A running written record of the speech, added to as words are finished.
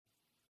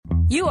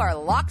You are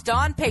Locked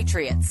On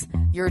Patriots,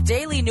 your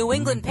daily New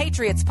England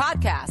Patriots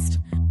podcast.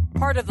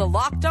 Part of the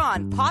Locked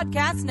On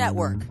Podcast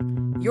Network,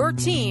 your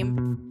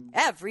team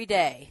every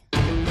day.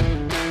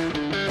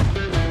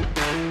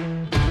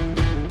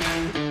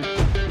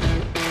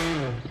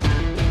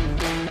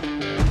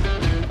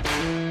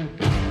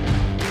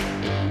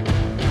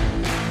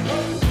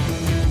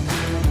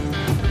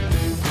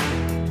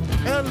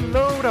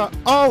 Hello to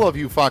all of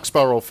you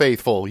Foxborough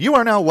faithful. You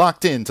are now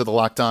locked into the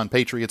Locked On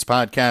Patriots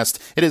podcast.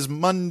 It is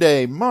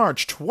Monday,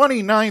 March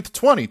 29th,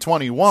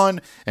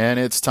 2021, and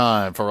it's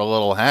time for a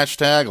little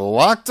hashtag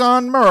Locked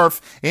On Murph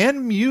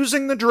and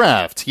musing the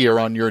draft here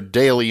on your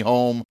daily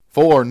home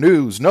for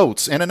news,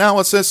 notes, and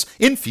analysis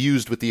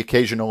infused with the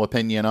occasional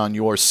opinion on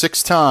your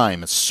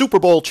six-time Super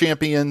Bowl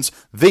champions,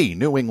 the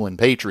New England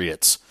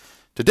Patriots.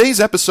 Today's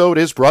episode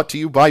is brought to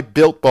you by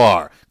Built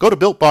Bar. Go to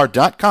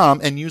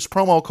BuiltBar.com and use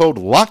promo code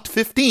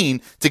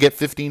LOCKED15 to get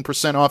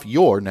 15% off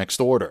your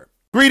next order.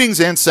 Greetings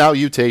and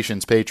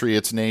salutations,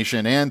 Patriots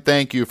Nation, and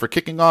thank you for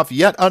kicking off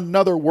yet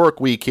another work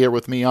week here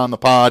with me on the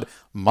pod.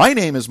 My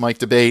name is Mike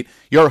Debate,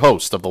 your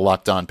host of the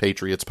Locked On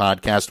Patriots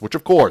podcast, which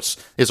of course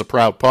is a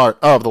proud part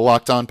of the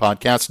Locked On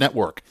Podcast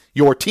Network,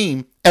 your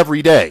team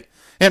every day.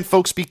 And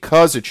folks,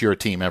 because it's your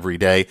team every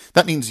day,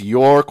 that means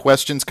your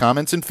questions,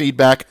 comments, and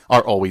feedback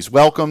are always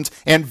welcomed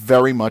and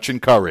very much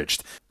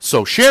encouraged.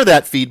 So share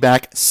that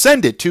feedback,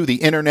 send it to the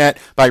internet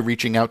by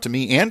reaching out to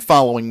me and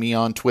following me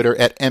on Twitter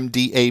at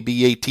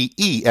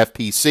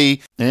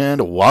MDABATEFPC.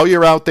 And while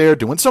you're out there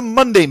doing some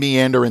Monday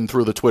meandering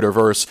through the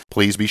Twitterverse,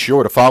 please be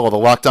sure to follow the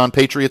Locked On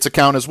Patriots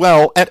account as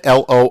well at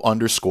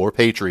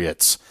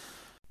LO_Patriots.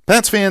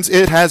 Pats fans,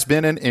 it has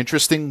been an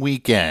interesting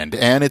weekend,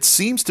 and it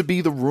seems to be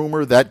the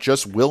rumor that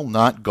just will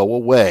not go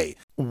away.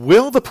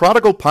 Will the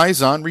prodigal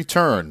Paisan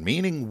return?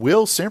 Meaning,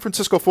 will San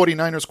Francisco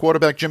 49ers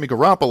quarterback Jimmy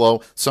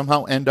Garoppolo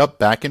somehow end up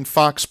back in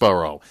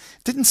Foxborough?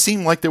 It didn't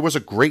seem like there was a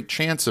great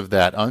chance of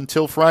that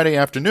until Friday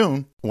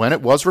afternoon, when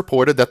it was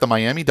reported that the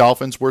Miami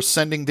Dolphins were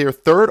sending their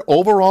third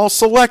overall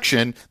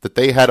selection that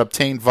they had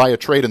obtained via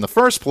trade in the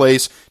first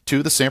place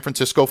to the San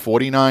Francisco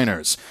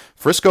 49ers.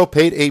 Frisco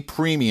paid a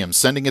premium,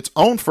 sending its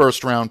own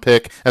first-round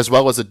pick as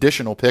well as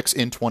additional picks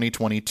in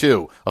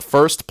 2022, a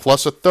first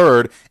plus a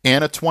third,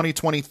 and a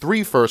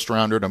 2023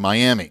 first-rounder to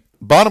Miami.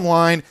 Bottom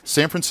line,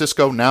 San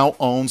Francisco now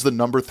owns the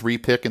number 3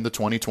 pick in the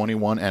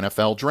 2021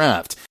 NFL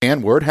Draft,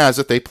 and word has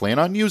it they plan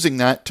on using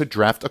that to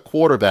draft a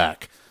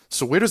quarterback.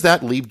 So where does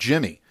that leave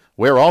Jimmy?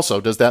 Where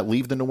also does that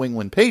leave the New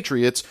England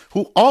Patriots,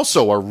 who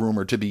also are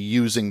rumored to be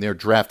using their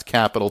draft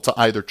capital to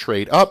either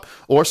trade up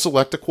or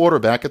select a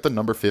quarterback at the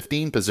number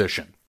 15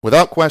 position?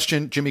 Without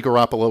question, Jimmy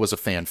Garoppolo is a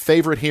fan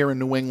favorite here in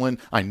New England.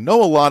 I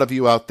know a lot of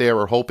you out there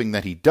are hoping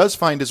that he does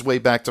find his way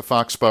back to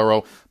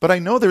Foxborough, but I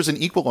know there's an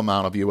equal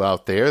amount of you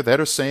out there that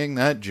are saying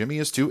that Jimmy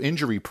is too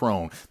injury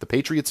prone. The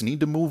Patriots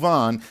need to move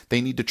on. They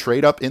need to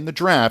trade up in the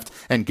draft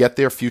and get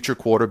their future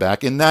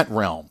quarterback in that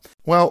realm.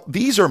 Well,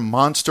 these are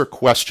monster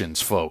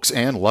questions, folks,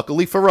 and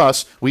luckily for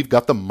us, we've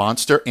got the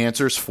monster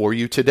answers for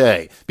you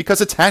today, because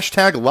it's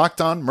hashtag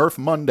Locked On Murph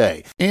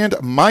Monday, and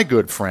my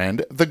good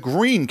friend, the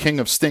Green King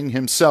of Sting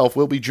himself,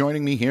 will be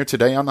joining me here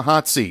today on the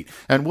hot seat,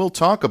 and we'll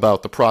talk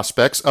about the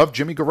prospects of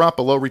Jimmy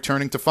Garoppolo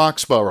returning to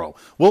Foxborough.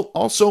 We'll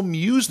also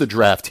muse the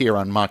draft here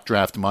on Mock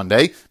Draft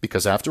Monday,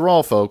 because after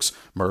all, folks,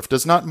 Murph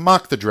does not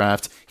mock the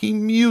draft, he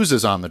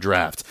muses on the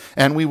draft,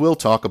 and we will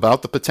talk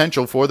about the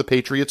potential for the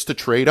Patriots to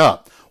trade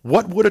up.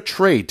 What would a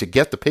trade to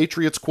get the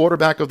Patriots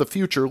quarterback of the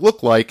future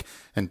look like,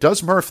 and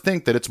does Murph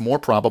think that it's more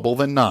probable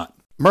than not?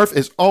 Murph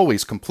is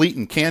always complete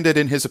and candid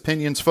in his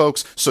opinions,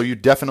 folks, so you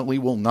definitely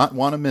will not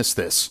want to miss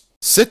this.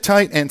 Sit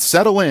tight and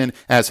settle in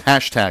as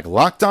hashtag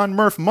Locked On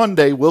Murph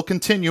Monday will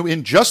continue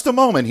in just a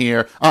moment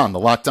here on the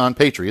Locked On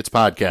Patriots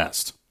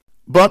podcast.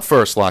 But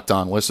first, Locked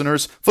On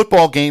listeners,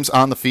 football games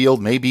on the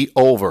field may be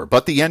over,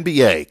 but the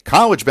NBA,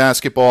 college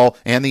basketball,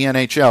 and the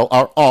NHL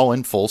are all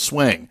in full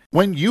swing.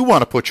 When you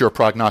want to put your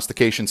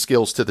prognostication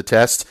skills to the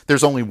test,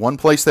 there's only one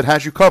place that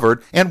has you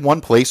covered and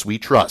one place we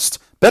trust: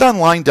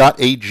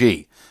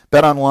 BetOnline.ag.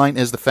 BetOnline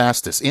is the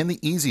fastest and the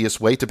easiest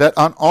way to bet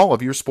on all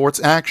of your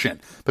sports action.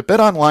 But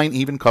BetOnline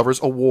even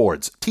covers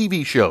awards,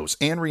 TV shows,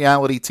 and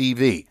reality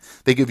TV.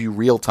 They give you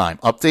real-time,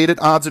 updated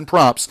odds and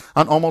props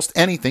on almost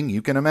anything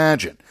you can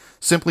imagine.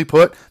 Simply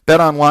put,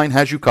 BetOnline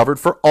has you covered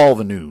for all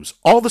the news,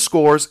 all the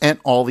scores, and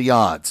all the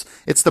odds.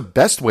 It's the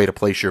best way to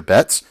place your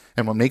bets,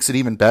 and what makes it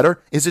even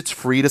better is it's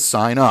free to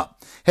sign up.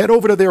 Head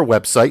over to their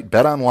website,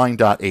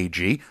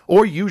 betonline.ag,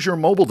 or use your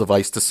mobile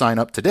device to sign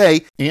up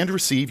today and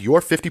receive your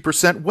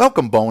 50%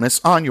 welcome bonus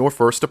on your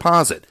first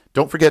deposit.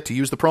 Don't forget to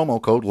use the promo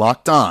code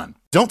LOCKEDON.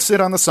 Don't sit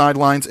on the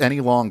sidelines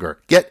any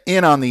longer. Get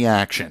in on the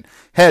action.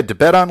 Head to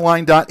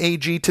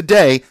betonline.ag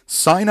today,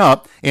 sign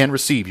up, and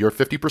receive your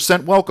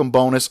 50% welcome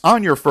bonus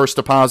on your first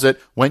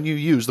deposit when you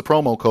use the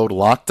promo code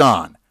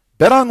LOCKEDON.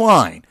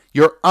 BetOnline,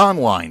 your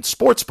online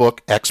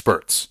sportsbook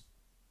experts.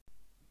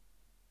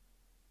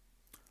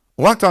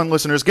 Locked On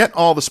listeners, get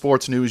all the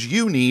sports news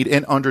you need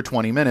in under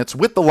 20 minutes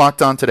with the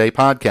Locked On Today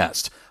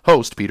podcast.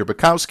 Host Peter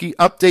Bukowski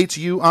updates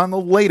you on the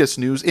latest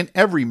news in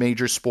every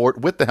major sport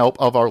with the help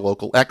of our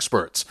local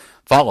experts.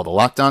 Follow the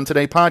Locked On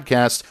Today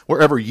podcast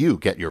wherever you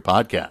get your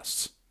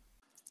podcasts.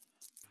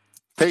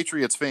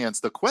 Patriots fans,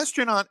 the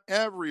question on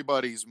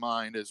everybody's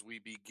mind as we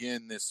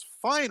begin this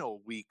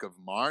final week of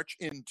March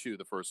into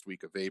the first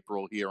week of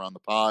April here on the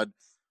pod,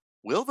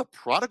 will the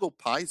prodigal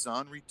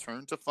Paisan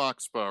return to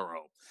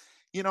Foxborough?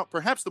 You know,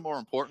 perhaps the more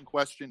important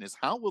question is,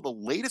 how will the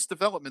latest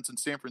developments in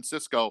San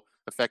Francisco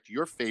affect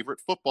your favorite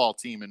football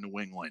team in New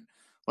England?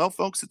 Well,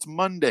 folks, it's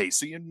Monday,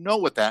 so you know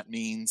what that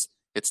means.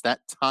 It's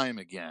that time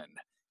again.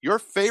 Your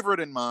favorite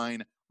and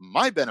mine,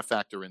 my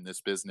benefactor in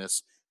this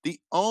business, the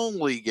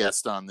only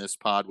guest on this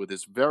pod with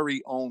his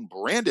very own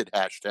branded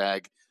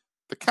hashtag,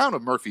 the Count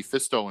of Murphy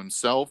Fisto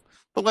himself,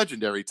 the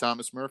legendary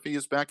Thomas Murphy,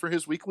 is back for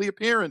his weekly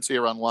appearance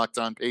here on Locked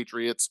On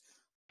Patriots.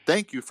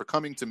 Thank you for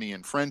coming to me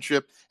in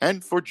friendship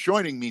and for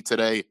joining me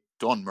today,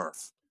 Don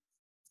Murph.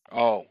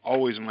 Oh,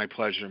 always my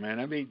pleasure,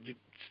 man. I mean, it's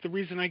the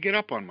reason I get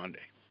up on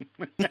Monday.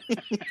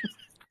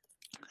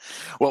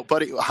 Well,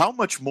 buddy, how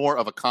much more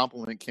of a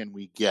compliment can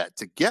we get?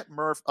 To get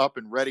Murph up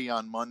and ready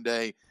on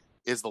Monday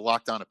is the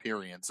Locked On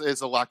appearance,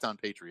 is a Locked On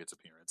Patriots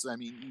appearance. I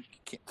mean,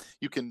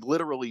 you can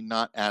literally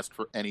not ask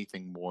for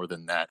anything more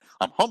than that.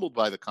 I'm humbled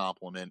by the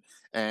compliment.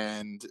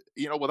 And,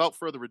 you know, without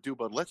further ado,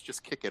 bud, let's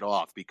just kick it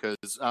off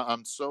because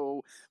I'm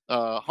so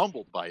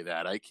humbled by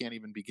that. I can't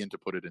even begin to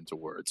put it into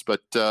words. But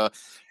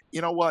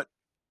you know what?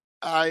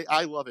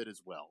 I love it as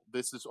well.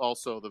 This is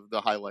also the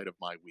highlight of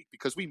my week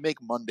because we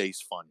make Mondays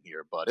fun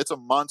here, but it's a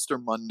monster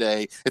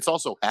Monday. It's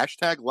also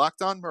hashtag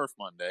Locked On Murph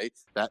Monday,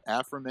 that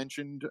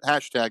aforementioned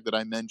hashtag that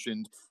I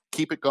mentioned.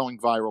 Keep it going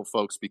viral,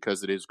 folks,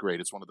 because it is great.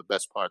 It's one of the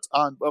best parts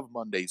of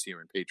Mondays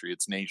here in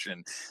Patriots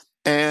Nation.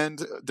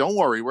 And don't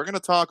worry, we're going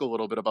to talk a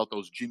little bit about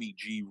those Jimmy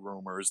G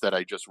rumors that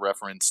I just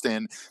referenced.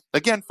 And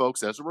again,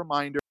 folks, as a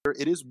reminder,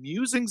 it is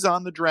Musings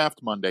on the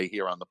Draft Monday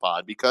here on the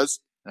pod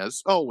because,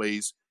 as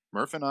always,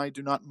 Murph and I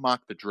do not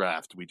mock the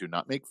draft. We do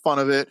not make fun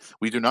of it.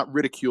 We do not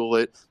ridicule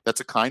it. That's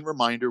a kind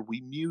reminder.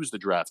 We muse the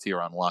draft here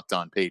on Locked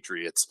On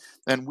Patriots.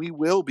 And we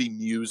will be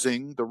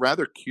musing the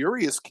rather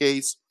curious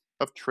case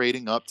of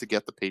trading up to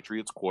get the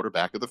Patriots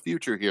quarterback of the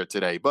future here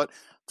today. But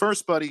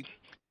first, buddy,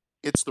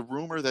 it's the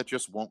rumor that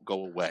just won't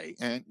go away.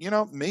 And, you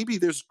know, maybe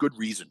there's good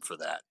reason for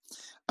that.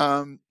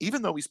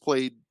 Even though he's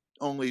started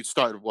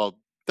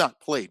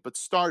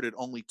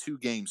only 2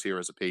 games here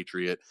as a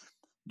Patriot,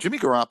 Jimmy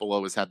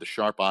Garoppolo has had the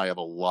sharp eye of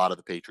a lot of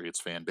the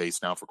Patriots fan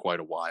base now for quite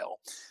a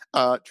while.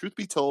 Truth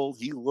be told,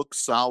 he looked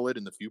solid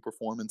in the few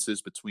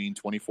performances between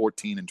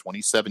 2014 and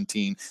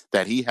 2017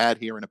 that he had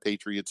here in a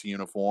Patriots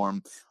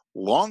uniform.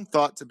 Long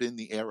thought to have been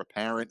the heir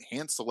apparent,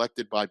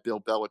 hand-selected by Bill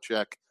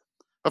Belichick.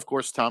 Of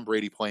course, Tom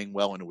Brady playing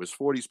well into his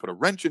 40s put a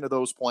wrench into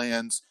those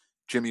plans.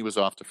 Jimmy was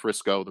off to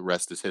Frisco. The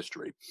rest is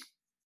history.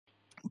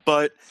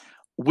 But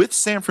with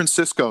San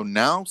Francisco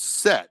now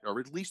set, or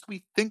at least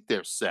we think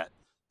they're set,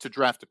 to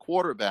draft a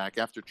quarterback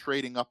after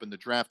trading up in the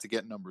draft to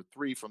get number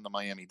 3 from the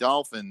Miami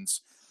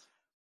Dolphins,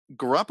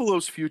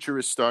 Garoppolo's future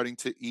is starting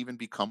to even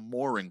become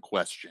more in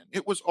question.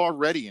 It was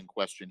already in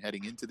question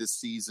heading into this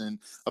season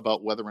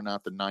about whether or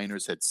not the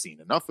Niners had seen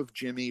enough of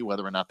Jimmy,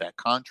 whether or not that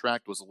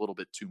contract was a little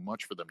bit too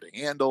much for them to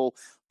handle.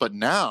 But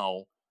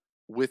now,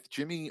 with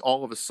Jimmy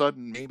all of a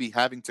sudden maybe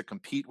having to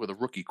compete with a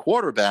rookie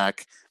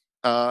quarterback,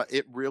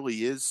 it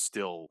really is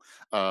still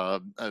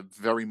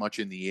very much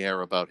in the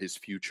air about his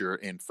future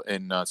in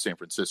San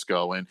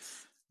Francisco. And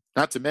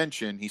not to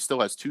mention, he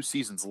still has 2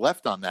 seasons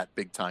left on that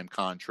big-time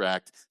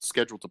contract,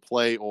 scheduled to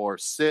play or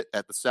sit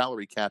at the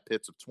salary cap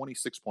hits of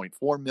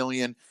 $26.4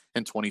 million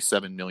and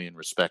 $27 million,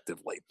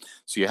 respectively.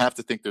 So you have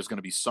to think there's going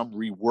to be some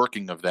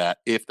reworking of that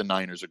if the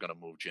Niners are going to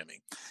move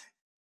Jimmy.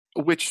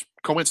 Which,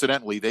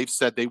 coincidentally, they've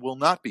said they will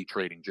not be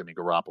trading Jimmy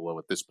Garoppolo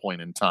at this point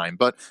in time.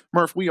 But,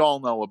 Murph, we all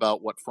know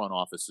about what front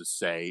offices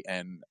say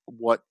and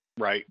what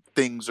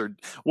things are,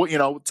 what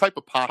type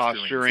of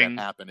posturing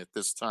that happen at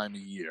this time of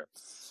year.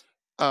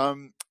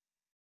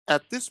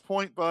 At this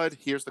point, bud,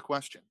 here's the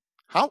question.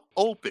 How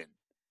open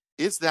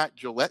is that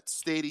Gillette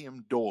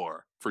Stadium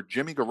door for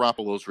Jimmy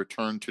Garoppolo's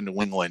return to New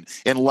England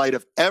in light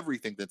of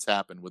everything that's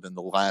happened within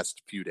the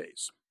last few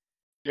days?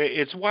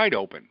 It's wide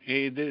open.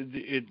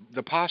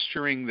 The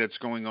posturing that's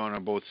going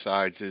on both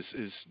sides is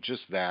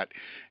just that,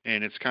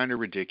 and it's kind of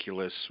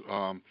ridiculous.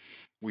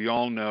 We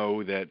all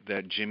know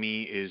that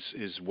Jimmy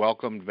is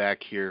welcomed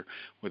back here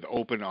with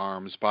open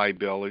arms by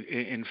Bill.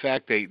 In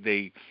fact,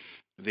 they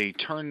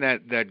turned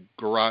that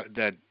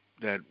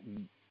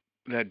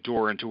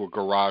door into a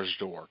garage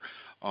door.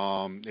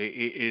 And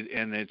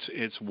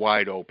it's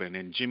wide open,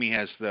 and Jimmy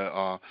has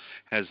the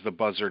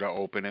buzzer to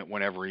open it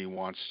whenever he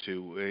wants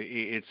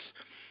to.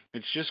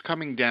 It's just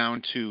coming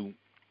down to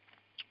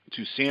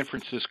San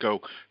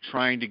Francisco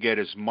trying to get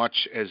as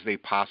much as they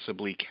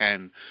possibly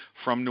can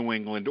from New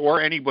England, or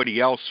anybody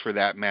else for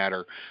that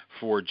matter,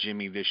 for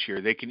Jimmy this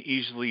year. They can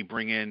easily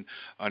bring in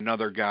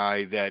another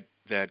guy that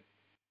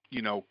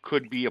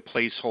could be a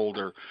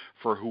placeholder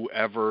for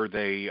whoever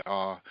they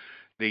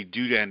they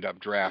do end up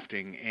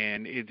drafting,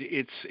 and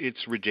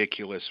it's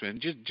ridiculous, man.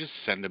 Just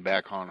send him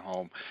back on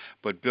home.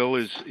 But Bill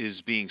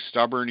is being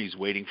stubborn. He's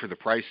waiting for the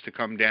price to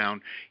come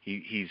down.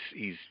 He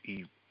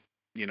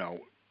you know,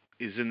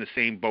 is in the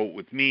same boat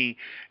with me,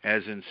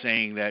 as in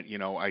saying that,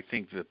 I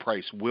think the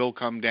price will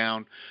come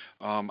down.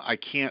 I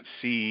can't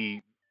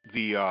see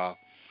the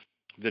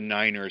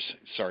Niners,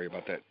 sorry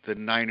about that, the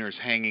Niners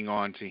hanging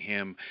on to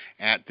him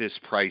at this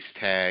price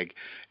tag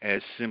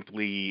as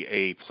simply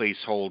a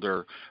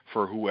placeholder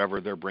for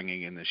whoever they're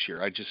bringing in this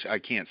year. I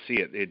can't see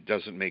it. It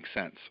doesn't make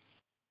sense.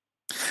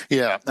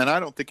 Yeah, and I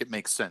don't think it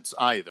makes sense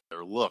either.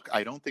 Look,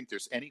 I don't think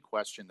there's any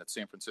question that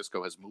San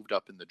Francisco has moved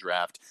up in the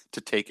draft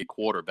to take a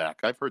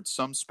quarterback. I've heard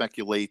some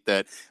speculate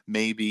that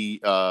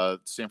maybe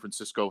San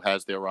Francisco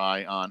has their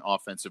eye on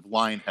offensive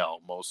line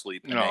help,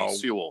 mostly Penei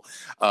Sewell,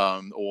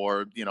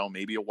 or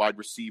maybe a wide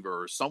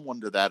receiver or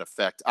someone to that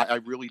effect. I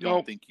really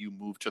don't think you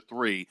move to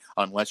 3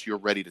 unless you're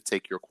ready to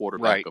take your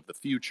quarterback of the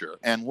future.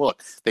 And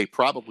look, they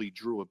probably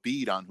drew a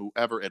bead on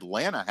whoever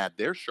Atlanta had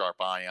their sharp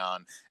eye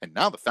on, and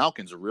now the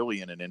Falcons are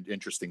really in an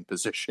interesting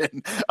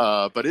position.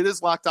 But it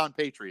is Locked On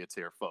Patriots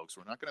here, folks.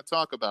 We're not going to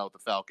talk about the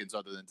Falcons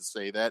other than to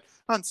say that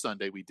on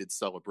Sunday we did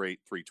celebrate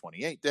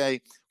 328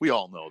 Day. We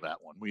all know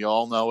that one. We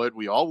all know it.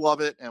 We all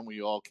love it, and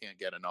we all can't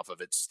get enough of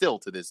it still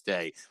to this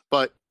day.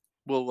 But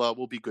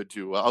we'll be good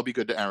to I'll be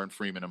good to Aaron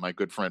Freeman and my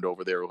good friend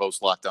over there who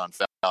hosts Locked On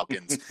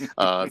Falcons.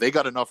 They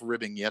got enough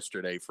ribbing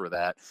yesterday for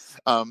that.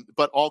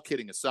 But all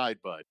kidding aside,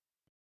 Bud,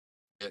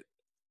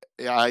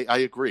 I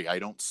agree. I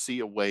don't see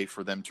a way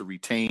for them to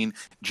retain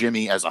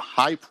Jimmy as a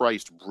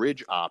high-priced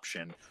bridge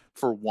option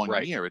for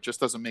 1 year. It just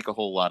doesn't make a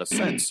whole lot of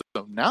sense.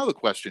 So now the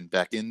question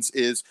beckons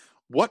is,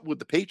 what would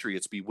the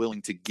Patriots be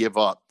willing to give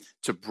up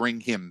to bring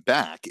him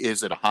back?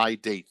 Is it a high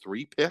day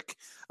 3 pick?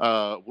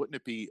 Wouldn't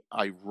it be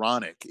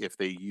ironic if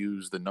they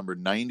use the number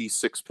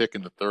 96 pick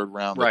in the 3rd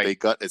round that they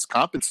got as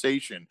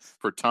compensation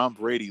for Tom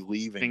Brady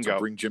leaving to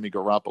bring Jimmy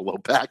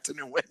Garoppolo back to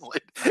New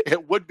England?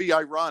 It would be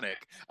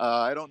ironic.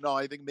 I don't know.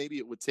 I think maybe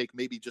it would take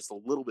just a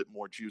little bit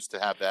more juice to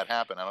have that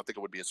happen. I don't think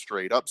it would be a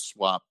straight up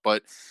swap,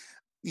 but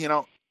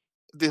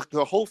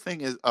the whole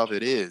thing is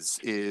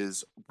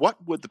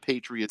what would the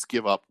Patriots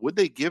give up? Would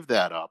they give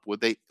that up?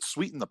 Would they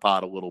sweeten the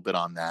pot a little bit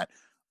on that?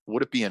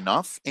 Would it be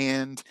enough?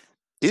 And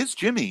is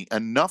Jimmy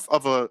enough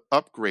of a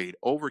upgrade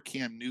over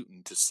Cam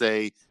Newton to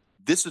say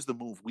this is the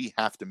move we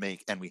have to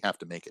make, and we have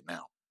to make it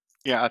now?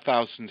 Yeah,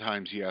 1,000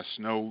 times yes.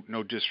 No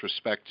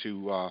disrespect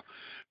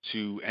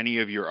to any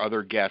of your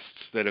other guests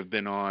that have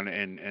been on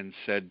and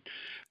said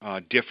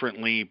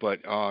differently, but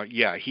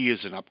yeah, he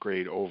is an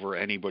upgrade over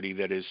anybody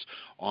that is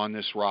on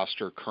this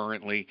roster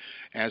currently.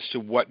 As to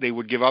what they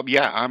would give up,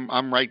 yeah,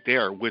 I'm right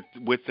there with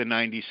the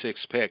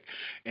 96 pick,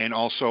 and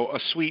also a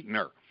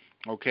sweetener.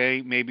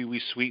 Okay, maybe we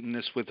sweeten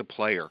this with a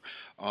player.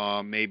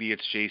 Maybe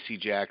it's J.C.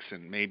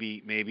 Jackson.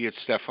 Maybe it's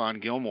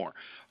Stephon Gilmore.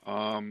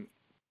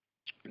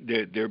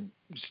 There's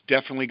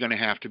definitely going to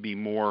have to be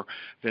more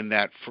than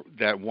that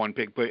one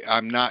pick, but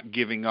I'm not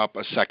giving up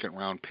a 2nd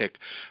round pick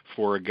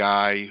for a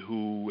guy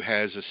who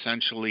has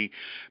essentially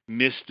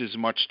missed as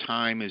much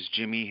time as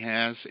Jimmy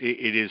has.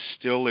 It is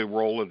still a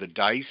roll of the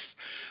dice,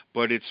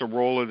 but it's a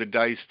roll of the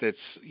dice that's,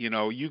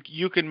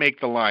 you can make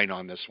the line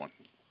on this one.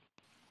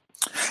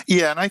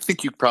 Yeah, and I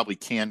think you probably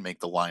can make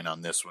the line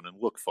on this one. And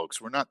look,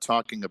 folks, we're not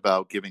talking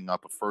about giving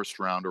up a 1st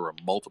rounder or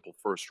multiple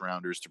 1st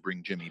rounders to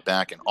bring Jimmy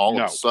back. And all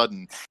of a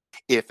sudden,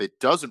 if it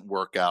doesn't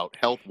work out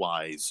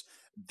health-wise,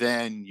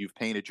 then you've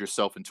painted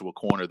yourself into a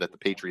corner that the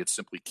Patriots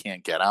simply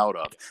can't get out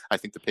of. I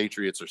think the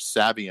Patriots are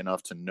savvy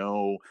enough to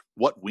know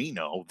what we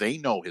know. They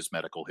know his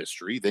medical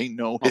history. They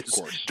know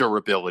his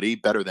durability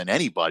better than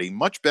anybody,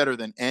 much better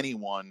than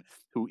anyone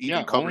who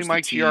even covers only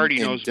Mike the team Giardi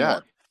in knows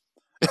depth. more.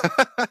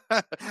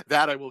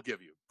 That I will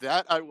give you.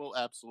 That I will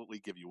absolutely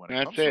give you. When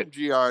it comes from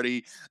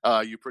Giardi,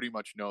 you pretty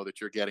much know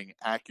that you're getting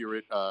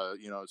accurate,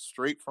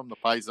 straight from the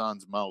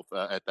Paisan's mouth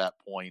at that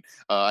point.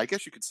 I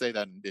guess you could say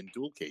that in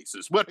dual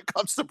cases when it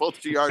comes to both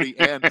Giardi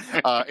and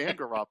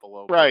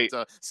Garoppolo. Right.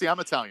 But, see, I'm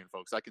Italian,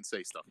 folks. I can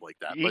say stuff like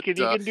that. You can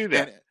do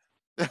that.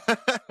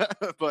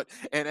 But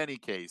in any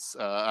case,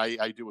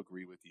 I do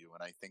agree with you,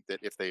 and I think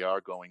that if they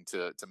are going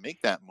to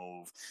make that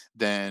move,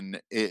 then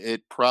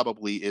it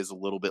probably is a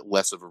little bit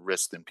less of a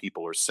risk than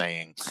people are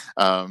saying.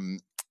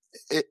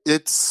 It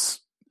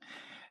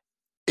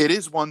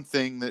is one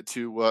thing that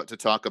to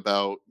talk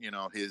about,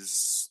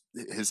 his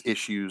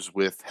issues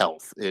with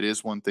health. It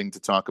is one thing to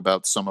talk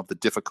about some of the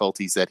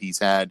difficulties that he's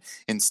had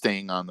in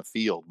staying on the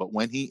field. But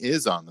when he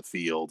is on the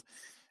field,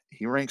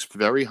 he ranks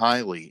very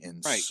highly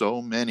in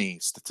so many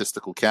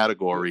statistical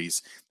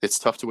categories. It's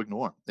tough to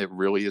ignore. It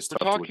really is tough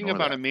to ignore. We're talking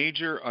about a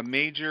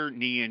major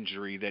knee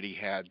injury that he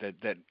had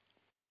that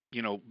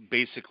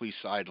basically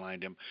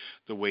sidelined him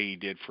the way he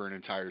did for an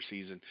entire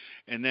season.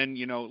 And then,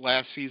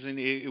 last season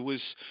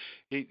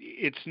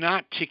it's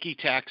not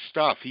ticky-tack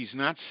stuff. He's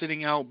not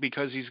sitting out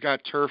because he's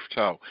got turf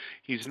toe.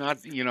 He's not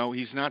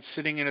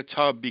sitting in a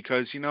tub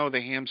because,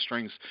 the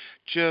hamstrings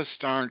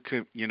just aren't,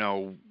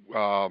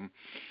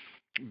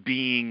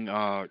 being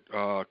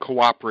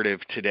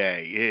cooperative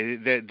today.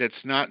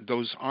 That's not;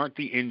 those aren't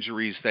the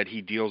injuries that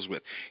he deals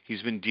with.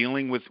 He's been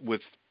dealing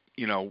with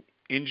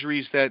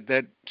injuries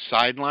that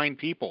sideline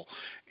people,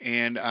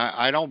 and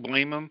I don't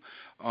blame him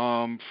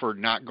for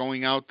not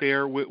going out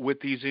there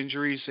with these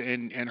injuries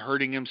and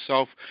hurting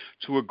himself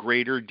to a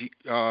greater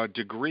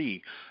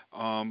degree.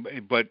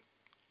 But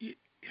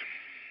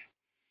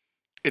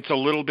it's a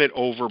little bit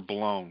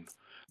overblown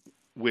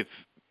with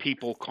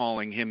people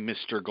calling him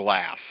Mr.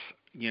 Glass.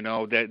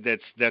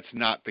 That's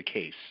not the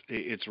case.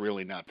 It's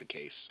really not the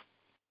case.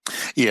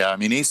 Yeah, I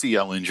mean,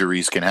 ACL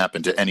injuries can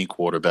happen to any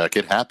quarterback.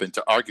 It happened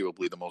to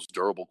arguably the most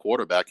durable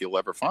quarterback you'll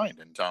ever find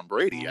in Tom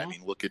Brady. I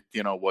mean, look at,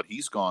 what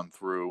he's gone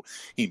through.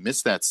 He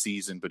missed that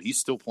season, but he's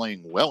still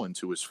playing well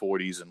into his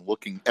 40s and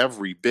looking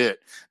every bit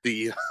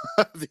the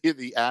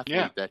the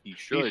athlete that he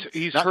should.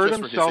 He's hurt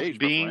himself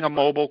being a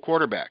mobile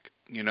quarterback,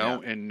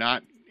 and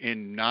not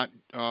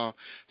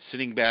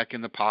sitting back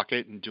in the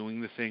pocket and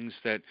doing the things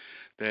that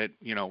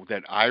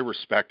I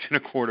respect in a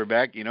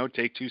quarterback.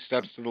 Take 2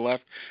 steps to the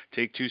left,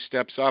 take 2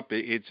 steps up.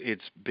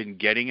 It's been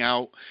getting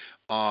out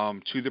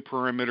to the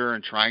perimeter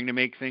and trying to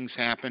make things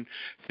happen,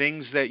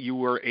 things that you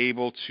were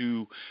able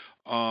to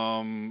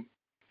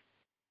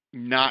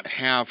not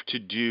have to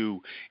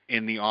do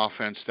in the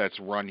offense that's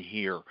run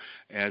here,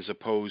 as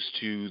opposed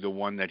to the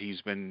one that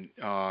he's been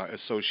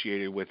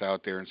associated with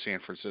out there in San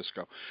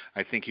Francisco.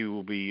 I think he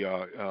will be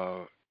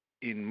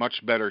in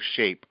much better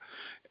shape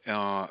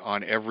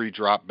on every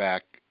drop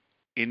back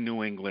in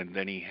New England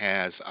than he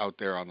has out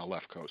there on the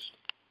left coast.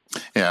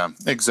 Yeah,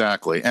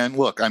 exactly. And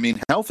look, I mean,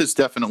 health is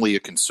definitely a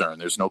concern.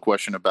 There's no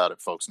question about it,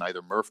 folks.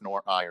 Neither Murph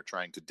nor I are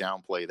trying to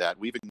downplay that.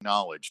 We've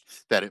acknowledged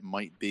that it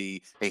might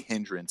be a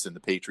hindrance in the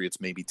Patriots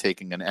maybe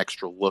taking an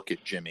extra look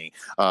at Jimmy.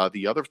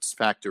 The other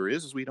factor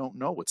is we don't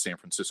know what San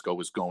Francisco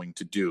is going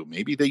to do.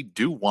 Maybe they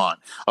do want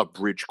a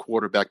bridge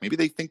quarterback. Maybe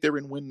they think they're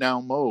in win now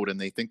mode and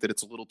they think that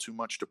it's a little too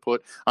much to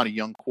put on a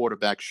young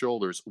quarterback's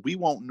shoulders. We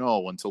won't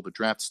know until the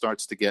draft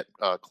starts to get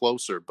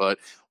closer. But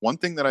one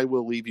thing that I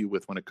will leave you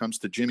with when it comes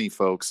to Jimmy,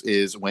 folks,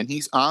 is when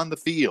he's on the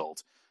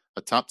field,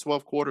 a top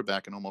 12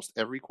 quarterback in almost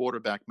every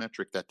quarterback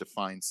metric that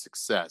defines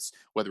success,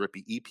 whether it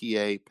be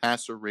EPA,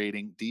 passer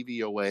rating,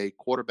 DVOA,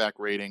 quarterback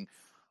rating,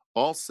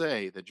 all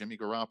say that Jimmy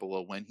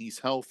Garoppolo, when he's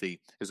healthy,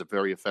 is a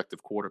very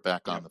effective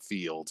quarterback on the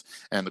field.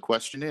 And the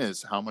question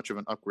is, how much of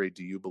an upgrade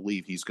do you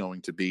believe he's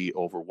going to be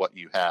over what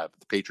you have?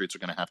 The Patriots are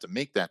going to have to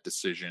make that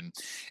decision.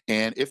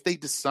 And if they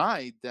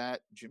decide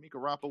that Jimmy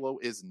Garoppolo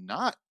is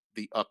not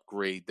the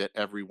upgrade that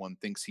everyone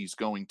thinks he's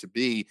going to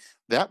be,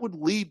 that would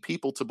lead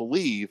people to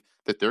believe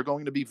that they're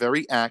going to be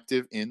very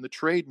active in the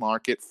trade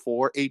market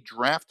for a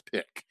draft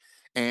pick.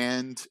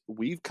 And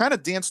we've kind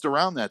of danced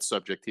around that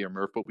subject here,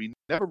 Murph, but we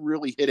never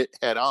really hit it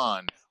head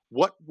on.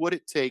 What would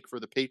it take for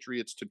the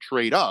Patriots to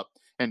trade up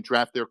and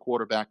draft their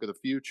quarterback of the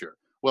future?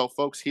 Well,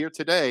 folks, here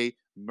today,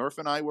 Murph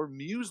and I were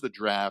Muse the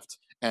draft,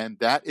 and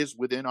that is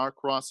within our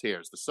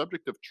crosshairs. The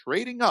subject of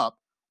trading up.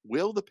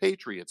 Will the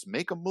Patriots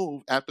make a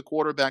move at the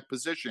quarterback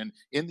position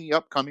in the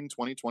upcoming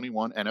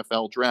 2021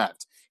 NFL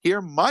Draft?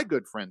 Hear my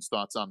good friend's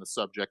thoughts on the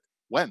subject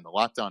when the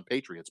Locked On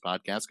Patriots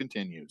podcast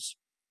continues.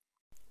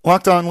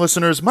 Locked On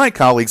listeners, my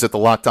colleagues at the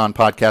Locked On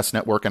Podcast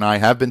Network and I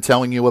have been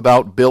telling you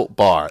about Built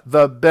Bar,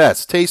 the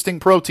best tasting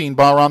protein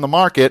bar on the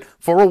market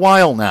for a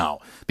while now.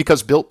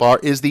 Because Built Bar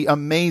is the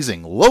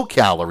amazing,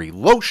 low-calorie,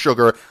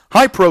 low-sugar,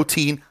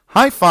 high-protein,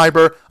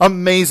 high-fiber,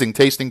 amazing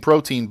tasting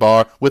protein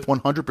bar with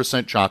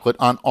 100% chocolate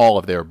on all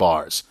of their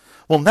bars.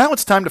 Well, now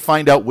it's time to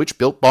find out which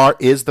Built Bar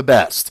is the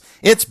best.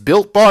 It's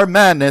Built Bar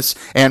Madness,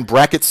 and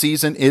bracket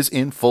season is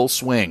in full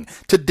swing.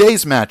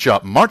 Today's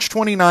matchup, March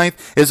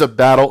 29th, is a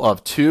battle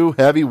of 2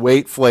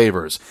 heavyweight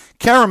flavors.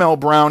 Caramel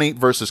brownie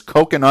versus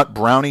coconut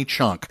brownie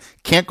chunk.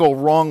 Can't go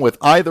wrong with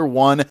either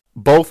one.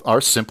 Both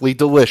are simply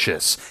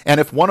delicious. And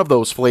if one of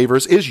those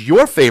flavors is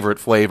your favorite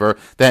flavor,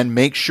 then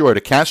make sure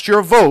to cast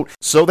your vote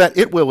so that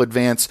it will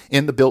advance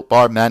in the Built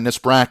Bar Madness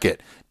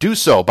bracket. Do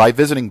so by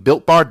visiting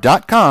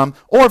BuiltBar.com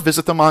or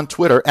visit them on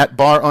Twitter at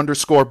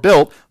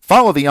 @bar_built.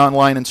 Follow the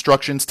online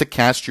instructions to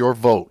cast your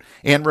vote.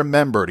 And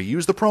remember to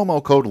use the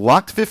promo code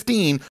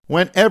LOCKED15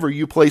 whenever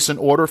you place an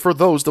order for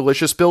those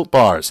delicious Built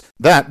Bars.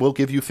 That will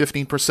give you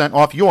 15%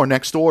 off your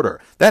next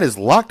order. That is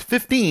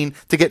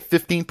LOCKED15 to get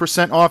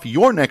 15% off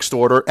your next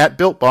order at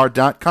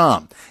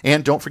BuiltBar.com.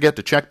 And don't forget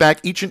to check back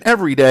each and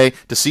every day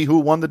to see who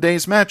won the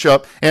day's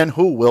matchup and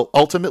who will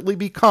ultimately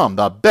become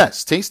the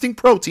best tasting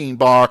protein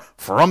bar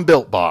from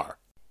Built Bar.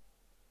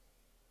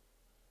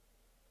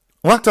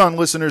 Locked On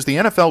listeners, the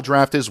NFL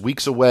Draft is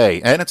weeks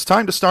away, and it's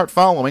time to start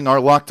following our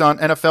Locked On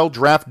NFL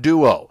Draft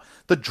duo.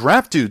 The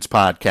Draft Dudes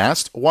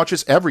podcast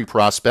watches every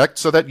prospect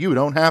so that you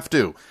don't have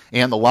to.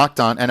 And the Locked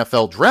On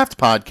NFL Draft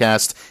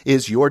podcast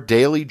is your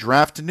daily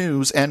draft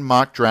news and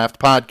mock draft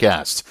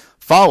podcast.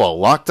 Follow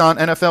Locked On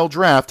NFL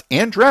Draft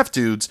and Draft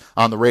Dudes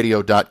on the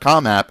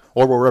radio.com app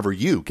or wherever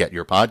you get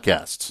your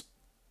podcasts.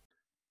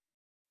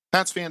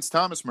 Pats fans,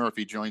 Thomas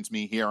Murphy joins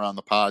me here on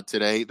the pod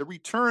today. The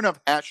return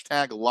of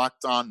hashtag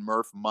Locked On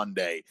Murph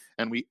Monday.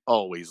 And we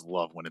always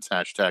love when it's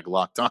hashtag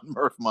Locked On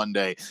Murph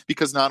Monday,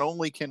 because not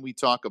only can we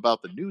talk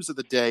about the news of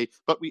the day,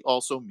 but we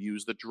also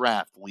muse the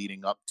draft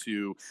leading up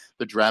to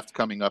the draft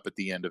coming up at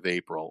the end of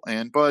April.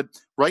 And Bud,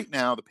 right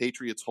now, the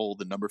Patriots hold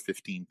the number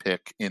 15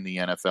 pick in the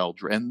NFL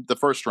and the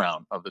first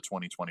round of the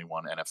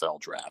 2021 NFL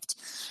draft.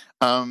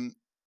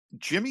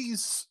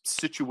 Jimmy's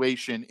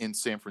situation in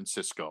San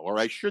Francisco, or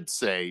I should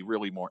say,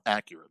 really more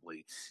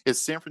accurately,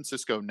 is San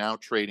Francisco now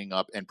trading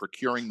up and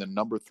procuring the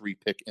number 3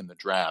 pick in the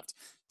draft,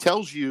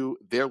 tells you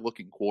they're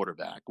looking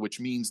quarterback, which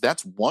means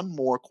that's one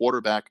more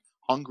quarterback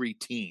hungry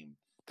team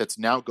that's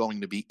now going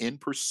to be in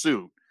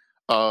pursuit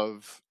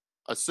of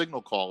a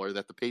signal caller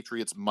that the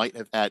Patriots might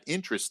have had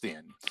interest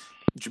in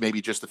maybe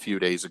just a few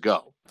days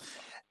ago.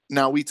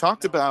 Now, we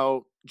talked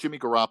about Jimmy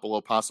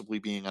Garoppolo possibly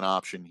being an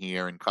option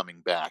here and coming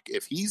back.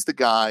 If he's the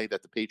guy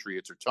that the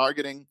Patriots are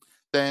targeting,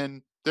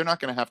 then they're not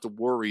going to have to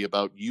worry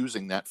about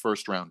using that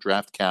first-round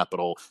draft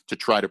capital to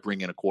try to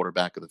bring in a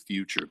quarterback of the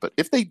future. But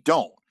if they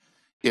don't,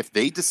 if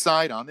they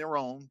decide on their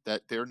own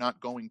that they're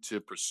not going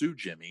to pursue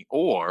Jimmy,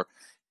 or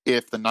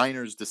if the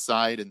Niners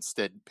decide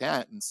instead,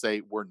 Pat, and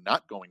say, we're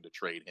not going to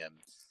trade him,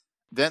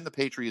 then the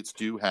Patriots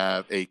do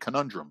have a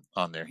conundrum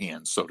on their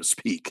hands, so to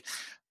speak.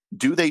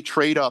 Do they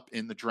trade up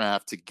in the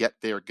draft to get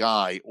their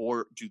guy,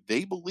 or do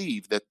they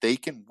believe that they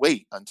can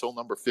wait until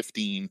number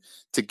 15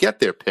 to get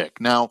their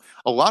pick? Now,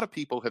 a lot of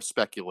people have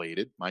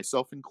speculated,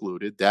 myself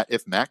included, that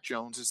if Mac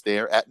Jones is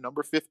there at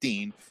number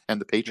 15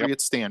 and the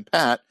Patriots stand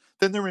pat,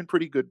 then they're in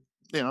pretty good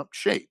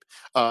shape.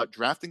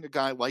 Drafting a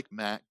guy like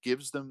Mac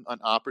gives them an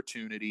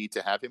opportunity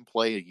to have him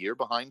play a year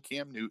behind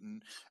Cam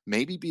Newton,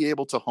 maybe be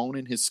able to hone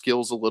in his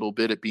skills a little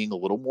bit at being a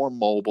little more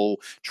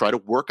mobile, try to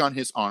work on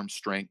his arm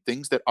strength,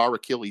 things that are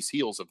Achilles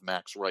heels of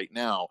Mac's right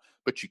now,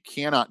 but you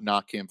cannot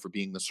knock him for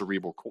being the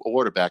cerebral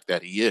quarterback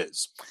that he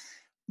is.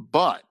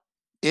 But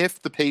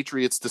if the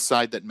Patriots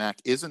decide that Mac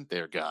isn't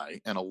their guy,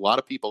 and a lot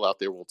of people out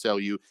there will tell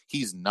you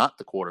he's not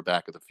the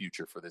quarterback of the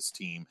future for this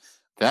team,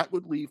 that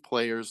would leave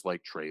players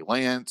like Trey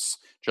Lance,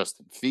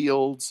 Justin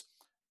Fields.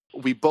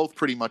 We both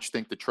pretty much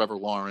think that Trevor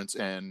Lawrence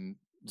and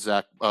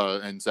Zach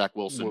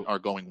Wilson are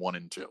going 1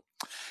 and 2.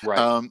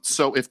 Right.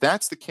 So if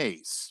that's the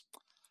case,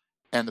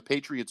 and the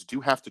Patriots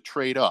do have to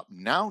trade up,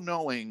 now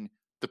knowing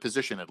the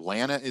position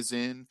Atlanta is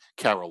in,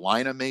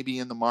 Carolina may be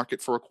in the market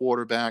for a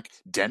quarterback,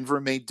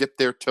 Denver may dip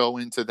their toe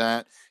into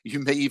that. You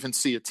may even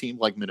see a team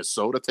like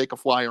Minnesota take a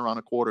flyer on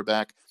a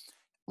quarterback.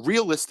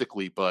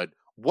 Realistically, Bud,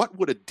 what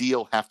would a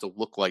deal have to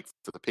look like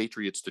for the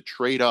Patriots to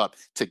trade up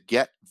to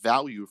get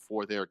value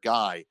for their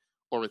guy?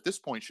 Or at this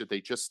point, should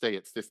they just stay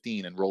at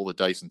 15 and roll the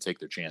dice and take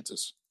their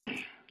chances?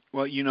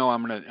 Well,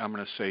 I'm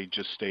gonna say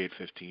just stay at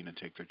 15 and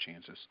take their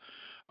chances.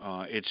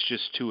 It's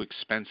just too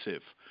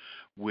expensive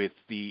with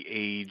the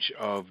age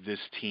of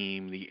this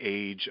team, the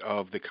age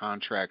of the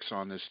contracts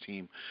on this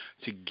team,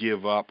 to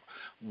give up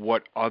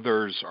what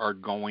others are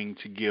going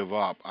to give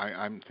up.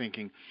 I'm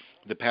thinking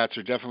the Pats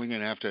are definitely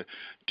going to have to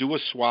do a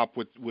swap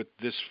with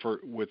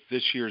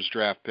this year's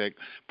draft pick.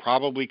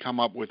 Probably come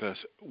up with a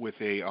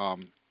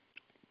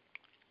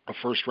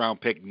first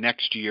round pick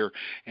next year,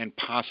 and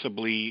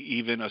possibly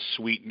even a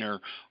sweetener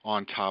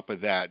on top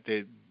of that.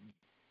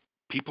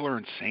 People are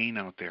insane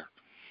out there.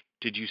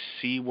 Did you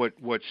see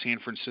what San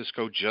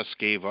Francisco just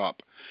gave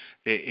up?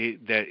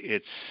 That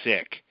it's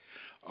sick.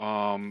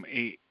 And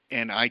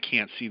I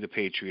can't see the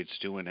Patriots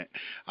doing it.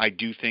 I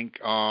do think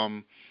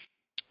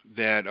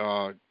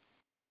that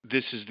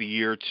this is the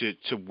year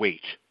to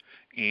wait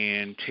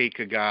and take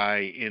a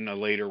guy in the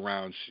later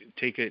rounds.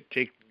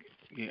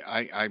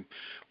 I'm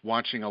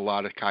watching a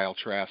lot of Kyle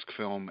Trask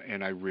film,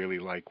 and I really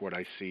like what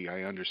I see.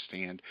 I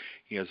understand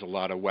he has a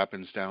lot of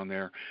weapons down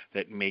there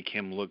that make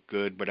him look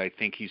good, but I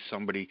think he's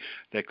somebody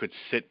that could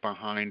sit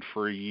behind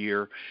for a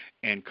year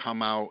and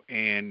come out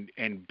and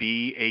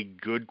be a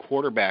good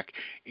quarterback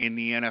in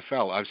the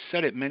NFL. I've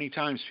said it many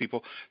times,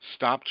 people.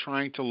 Stop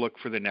trying to look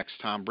for the next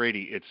Tom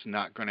Brady. It's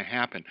not going to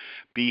happen.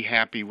 Be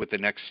happy with the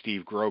next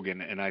Steve Grogan,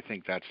 and I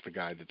think that's the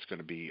guy that's going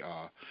to be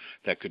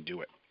that could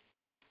do it.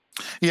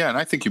 Yeah, and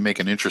I think you make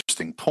an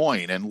interesting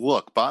point. And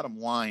look, bottom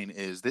line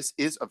is this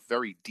is a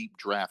very deep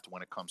draft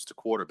when it comes to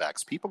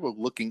quarterbacks. People are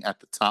looking at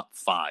the top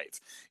 5.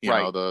 You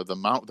know, the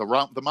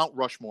Mount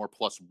Rushmore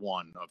plus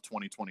 1 of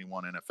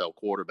 2021 NFL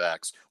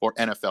quarterbacks or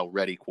NFL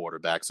ready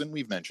quarterbacks. And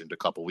we've mentioned a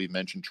couple. We've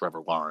mentioned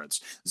Trevor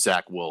Lawrence,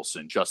 Zach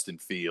Wilson, Justin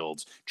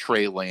Fields,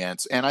 Trey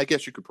Lance, and I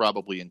guess you could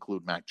probably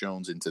include Mac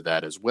Jones into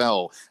that as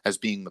well as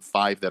being the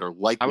 5 that are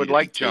likely to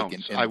be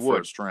taken in the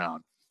first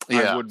round.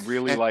 I would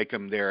really like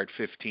him there at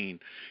 15.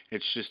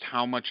 It's just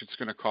how much it's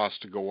going to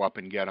cost to go up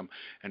and get him.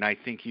 And I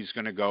think he's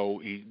going to go,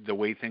 the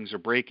way things are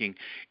breaking,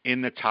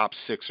 in the top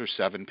 6 or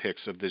 7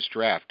 picks of this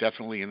draft,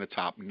 definitely in the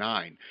top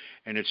 9.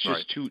 And it's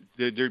just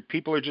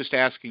people are just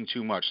asking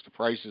too much. The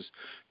price is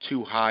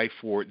too high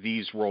for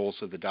these rolls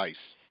of the dice.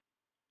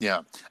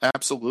 Yeah,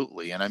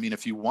 absolutely. And I mean,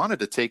 if you wanted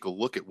to take a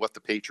look at what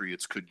the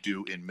Patriots could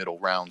do in middle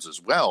rounds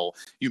as well,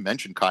 you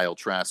mentioned Kyle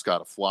Trask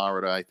out of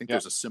Florida. I think Yeah.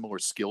 there's a similar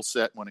skill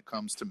set when it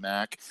comes to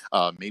Mac.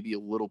 Maybe a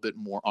little bit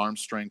more arm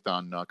strength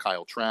on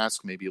Kyle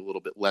Trask, maybe a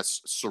little bit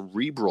less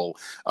cerebral,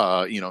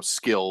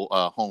 skill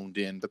honed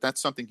in. But that's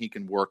something he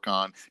can work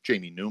on.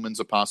 Jamie Newman's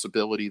a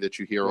possibility that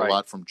you hear a Right.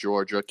 lot from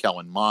Georgia.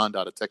 Kellen Mond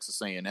out of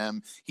Texas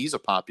A&M. He's a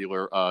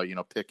popular,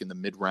 pick in the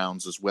mid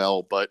rounds as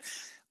well. But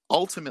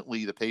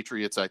ultimately, the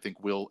Patriots, I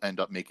think, will end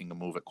up making a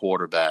move at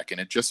quarterback.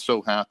 And it just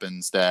so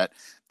happens that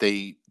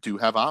they do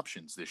have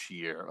options this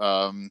year.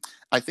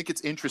 I think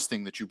it's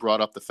interesting that you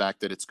brought up the fact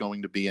that it's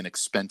going to be an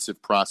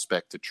expensive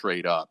prospect to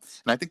trade up.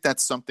 And I think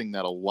that's something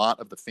that a lot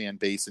of the fan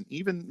base and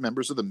even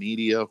members of the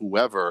media,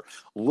 whoever,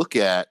 look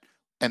at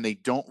and they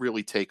don't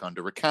really take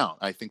under account.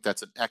 I think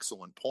that's an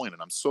excellent point,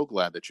 and I'm so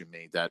glad that you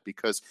made that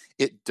because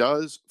it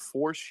does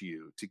force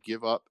you to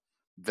give up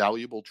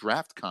valuable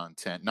draft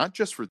content, not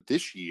just for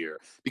this year,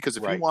 because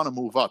if you Right. want to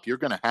move up, you're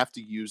going to have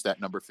to use that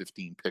number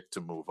 15 pick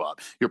to move up.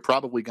 You're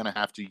probably going to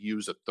have to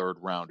use a third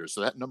rounder. So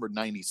that number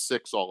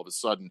 96 all of a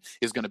sudden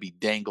is going to be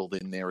dangled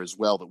in there as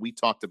well, that we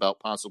talked about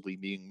possibly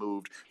being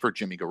moved for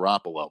Jimmy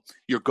Garoppolo.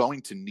 You're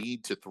going to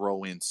need to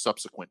throw in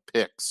subsequent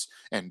picks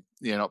and,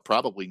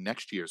 probably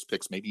next year's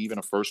picks, maybe even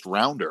a first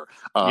rounder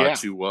Yeah.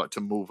 to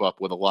move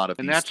up with a lot of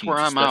And these that's where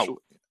teams, I'm out. especially.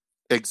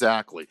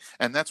 Exactly.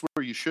 And that's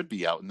where you should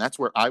be out. And that's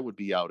where I would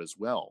be out as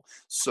well.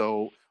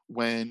 So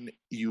when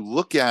you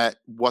look at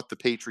what the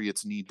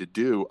Patriots need to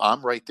do,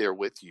 I'm right there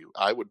with you.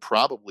 I would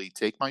probably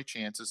take my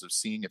chances of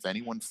seeing if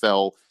anyone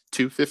fell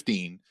to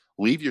 15,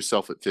 leave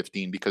yourself at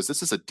 15, because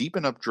this is a deep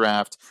enough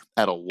draft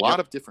at a lot Yep.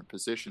 of different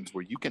positions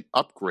where you can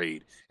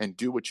upgrade and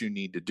do what you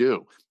need to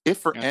do. If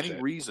for That's any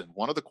it. reason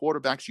one of the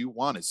quarterbacks you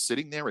want is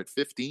sitting there at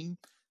 15,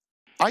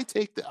 I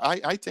take that.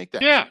 I take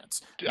that Yeah.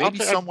 chance. I'll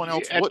Maybe someone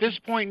else at this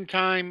wouldn't. point in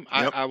time,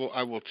 Yep. I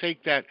will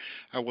take that.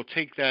 I will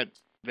take that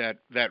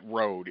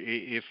road.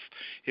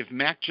 If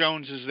Mac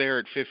Jones is there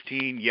at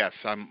 15, yes,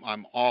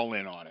 I'm all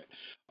in on it.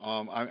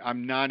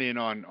 I'm not in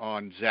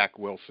on Zach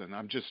Wilson.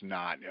 I'm just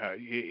not.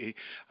 I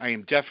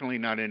am definitely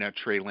not in at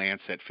Trey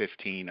Lance at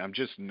 15. I'm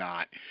just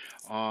not.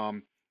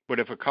 But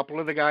if a couple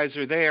of the guys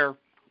are there,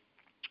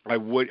 I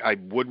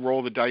would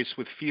roll the dice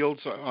with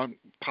Fields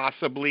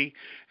possibly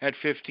at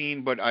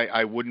 15, but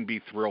I wouldn't be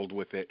thrilled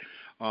with it.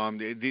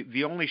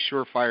 The only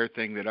surefire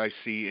thing that I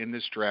see in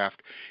this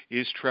draft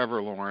is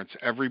Trevor Lawrence.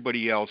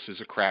 Everybody else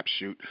is a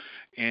crapshoot,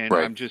 and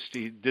Right. I'm just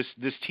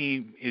this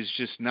team is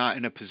just not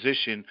in a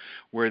position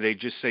where they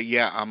just say,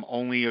 yeah, I'm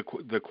only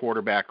the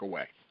quarterback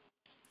away.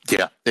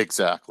 Yeah,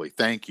 exactly.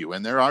 Thank you.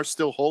 And there are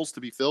still holes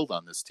to be filled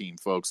on this team,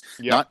 folks.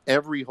 Yep. Not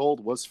every hole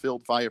was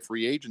filled via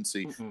free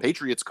agency. Mm-mm.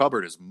 Patriots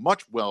cupboard is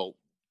much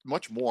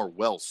more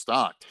well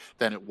stocked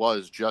than it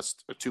was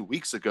just 2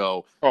 weeks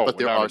ago. Oh, But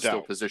there without a are still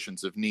doubt.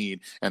 positions of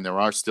need, and there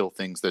are still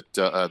things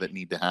that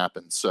need to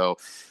happen. So,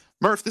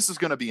 Murph, this is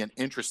going to be an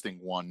interesting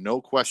one,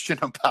 no question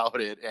about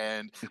it.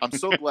 And I'm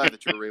so glad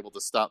that you were able to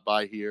stop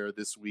by here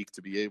this week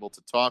to be able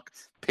to talk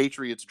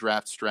Patriots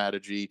draft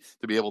strategy,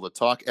 to be able to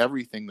talk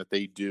everything that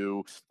they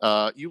do.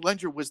 You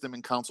lend your wisdom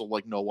and counsel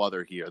like no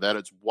other here. That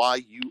is why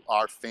you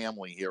are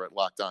family here at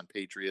Locked On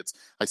Patriots.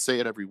 I say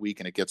it every week,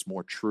 and it gets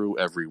more true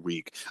every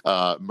week.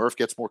 Murph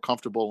gets more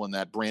comfortable in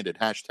that branded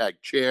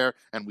hashtag chair,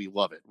 and we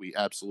love it. We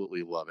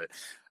absolutely love it.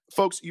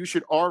 Folks, you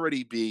should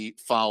already be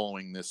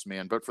following this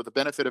man, but for the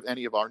benefit of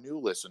any of our new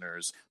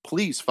listeners,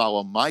 please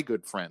follow my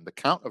good friend, the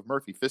Count of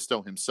Murphy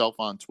Fisto himself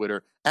on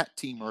Twitter, at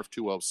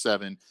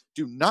TMurph207.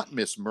 Do not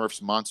miss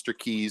Murph's Monster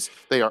Keys.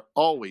 They are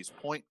always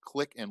point,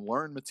 click, and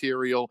learn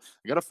material.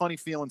 I got a funny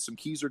feeling some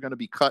keys are going to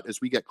be cut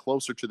as we get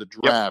closer to the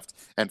Yep. draft.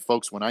 And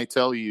folks, when I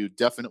tell you,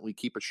 definitely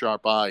keep a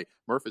sharp eye.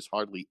 Murph is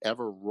hardly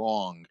ever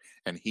wrong,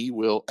 and he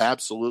will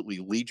absolutely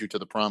lead you to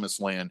the promised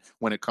land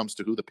when it comes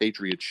to who the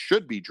Patriots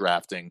should be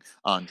drafting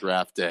on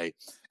draft day.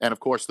 And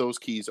of course, those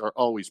keys are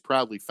always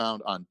proudly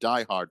found on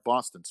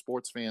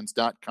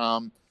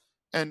diehardbostonsportsfans.com.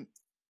 And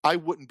I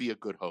wouldn't be a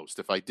good host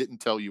if I didn't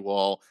tell you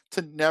all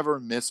to never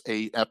miss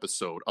a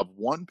episode of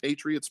One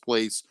Patriots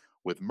Place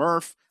with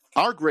Murph,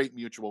 our great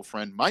mutual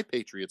friend, my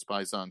Patriots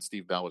paisan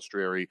Steve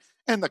Balistreri,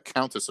 and the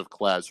Countess of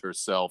Claz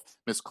herself,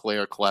 Miss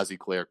Claire Clazy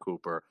Claire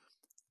Cooper.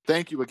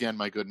 Thank you again,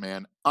 my good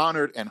man.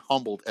 Honored and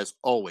humbled as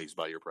always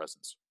by your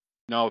presence.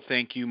 No,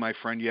 thank you, my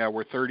friend. Yeah,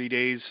 we're 30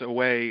 days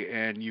away,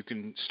 and you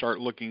can start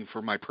looking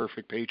for my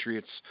Perfect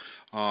Patriots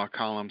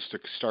columns to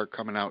start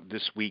coming out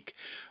this week.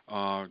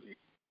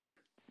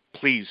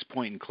 Please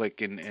point and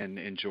click and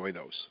enjoy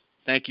those.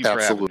 Thank you for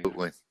having me.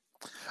 Absolutely.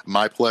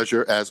 My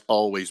pleasure, as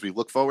always. We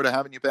look forward to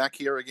having you back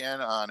here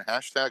again on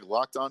hashtag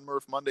Locked On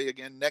Murph Monday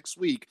again next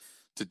week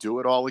to do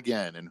it all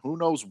again. And who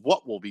knows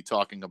what we'll be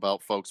talking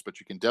about, folks, but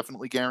you can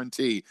definitely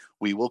guarantee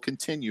we will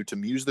continue to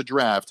muse the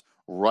draft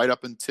right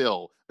up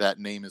until that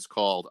name is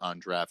called on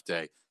draft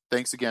day.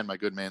 Thanks again, my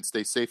good man.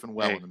 Stay safe and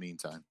well Hey. in the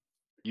meantime.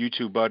 You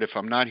too, bud. If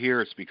I'm not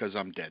here, it's because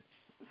I'm dead.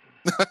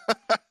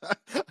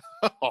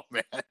 Oh,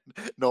 man.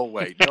 No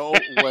way. No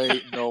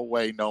way. No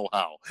way. No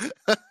how.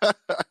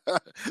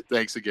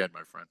 Thanks again,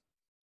 my friend.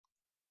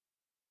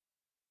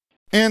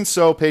 And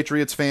so,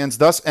 Patriots fans,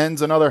 thus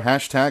ends another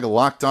hashtag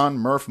Locked On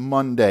Murph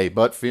Monday.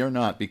 But fear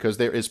not, because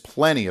there is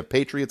plenty of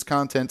Patriots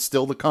content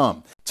still to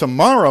come.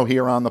 Tomorrow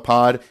here on the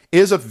pod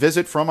is a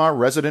visit from our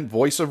resident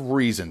voice of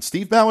reason,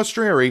 Steve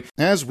Balistrieri,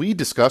 as we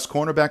discuss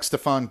cornerback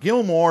Stephon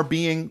Gilmore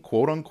being,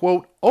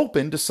 quote-unquote,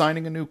 open to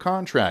signing a new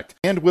contract.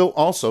 And we'll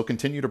also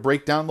continue to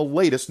break down the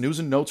latest news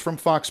and notes from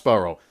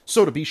Foxborough.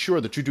 So to be sure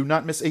that you do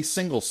not miss a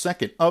single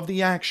second of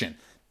the action,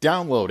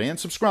 download and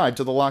subscribe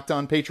to the Locked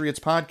On Patriots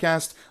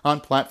podcast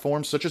on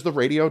platforms such as the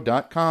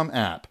Radio.com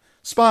app,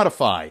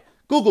 Spotify,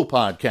 Google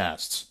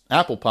Podcasts,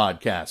 Apple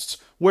Podcasts,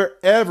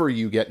 wherever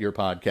you get your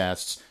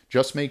podcasts.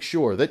 Just make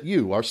sure that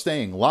you are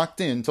staying locked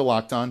in to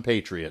Locked On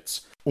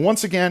Patriots.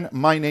 Once again,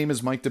 my name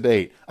is Mike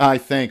Debate. I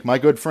thank my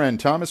good friend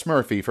Thomas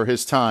Murphy for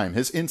his time,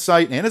 his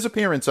insight, and his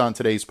appearance on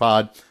today's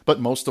pod. But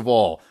most of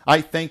all,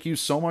 I thank you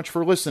so much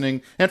for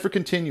listening and for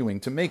continuing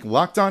to make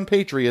Locked On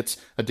Patriots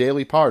a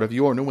daily part of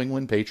your New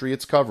England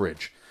Patriots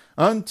coverage.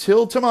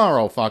 Until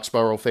tomorrow,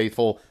 Foxborough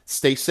faithful,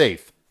 stay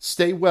safe,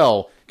 stay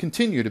well,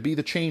 continue to be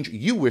the change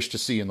you wish to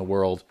see in the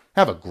world.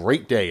 Have a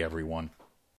great day, everyone.